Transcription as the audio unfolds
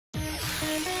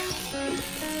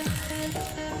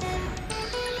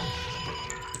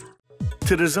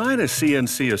To design a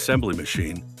CNC assembly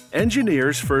machine,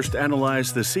 engineers first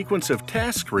analyze the sequence of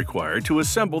tasks required to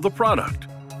assemble the product.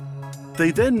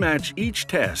 They then match each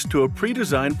task to a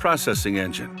pre-designed processing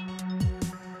engine.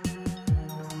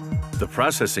 The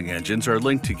processing engines are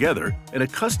linked together in a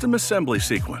custom assembly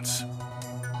sequence.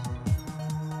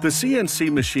 The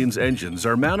CNC machine's engines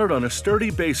are mounted on a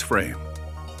sturdy base frame.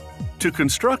 To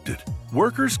construct it,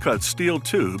 workers cut steel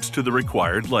tubes to the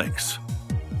required lengths.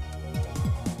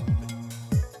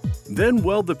 Then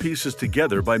weld the pieces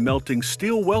together by melting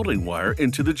steel welding wire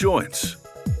into the joints.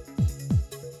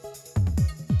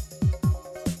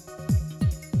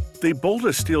 They bolt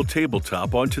a steel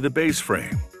tabletop onto the base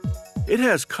frame. It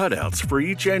has cutouts for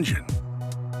each engine.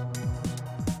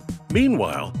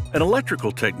 Meanwhile, an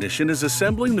electrical technician is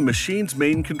assembling the machine's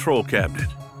main control cabinet.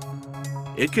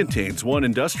 It contains one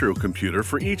industrial computer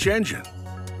for each engine.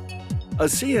 A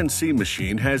CNC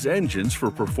machine has engines for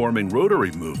performing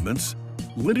rotary movements,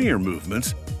 linear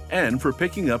movements, and for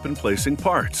picking up and placing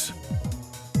parts.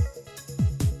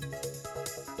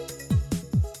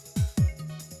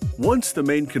 Once the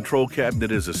main control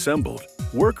cabinet is assembled,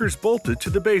 workers bolt it to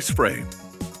the base frame.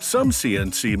 Some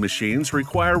CNC machines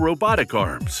require robotic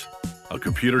arms. A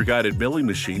computer-guided milling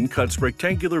machine cuts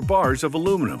rectangular bars of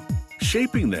aluminum,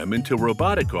 shaping them into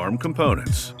robotic arm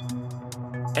components.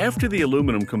 After the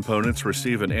aluminum components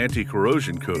receive an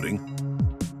anti-corrosion coating,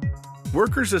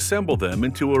 workers assemble them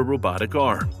into a robotic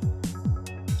arm.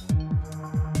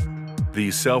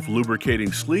 These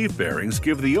self-lubricating sleeve bearings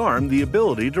give the arm the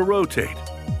ability to rotate.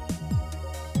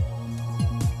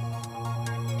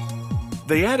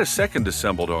 They add a second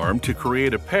assembled arm to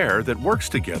create a pair that works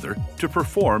together to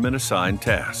perform an assigned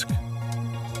task.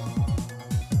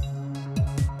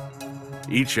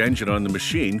 Each engine on the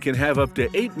machine can have up to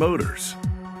 8 motors.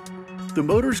 The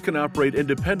motors can operate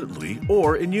independently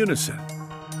or in unison.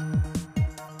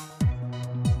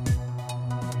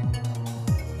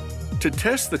 To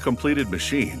test the completed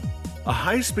machine, a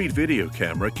high-speed video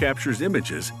camera captures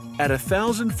images at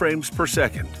 1,000 frames per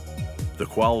second. The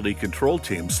quality control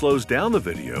team slows down the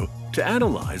video to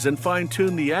analyze and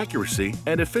fine-tune the accuracy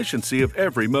and efficiency of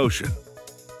every motion.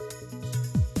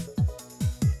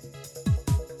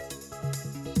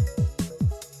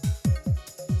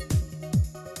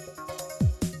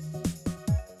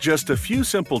 Just a few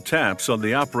simple taps on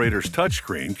the operator's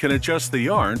touchscreen can adjust the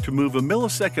yarn to move a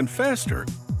millisecond faster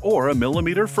or a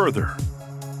millimeter further.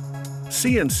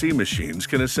 CNC machines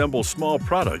can assemble small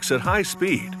products at high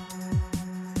speed.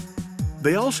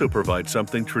 They also provide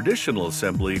something traditional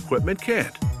assembly equipment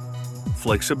can't: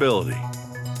 flexibility.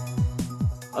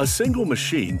 A single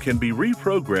machine can be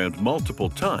reprogrammed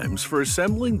multiple times for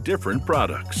assembling different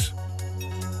products.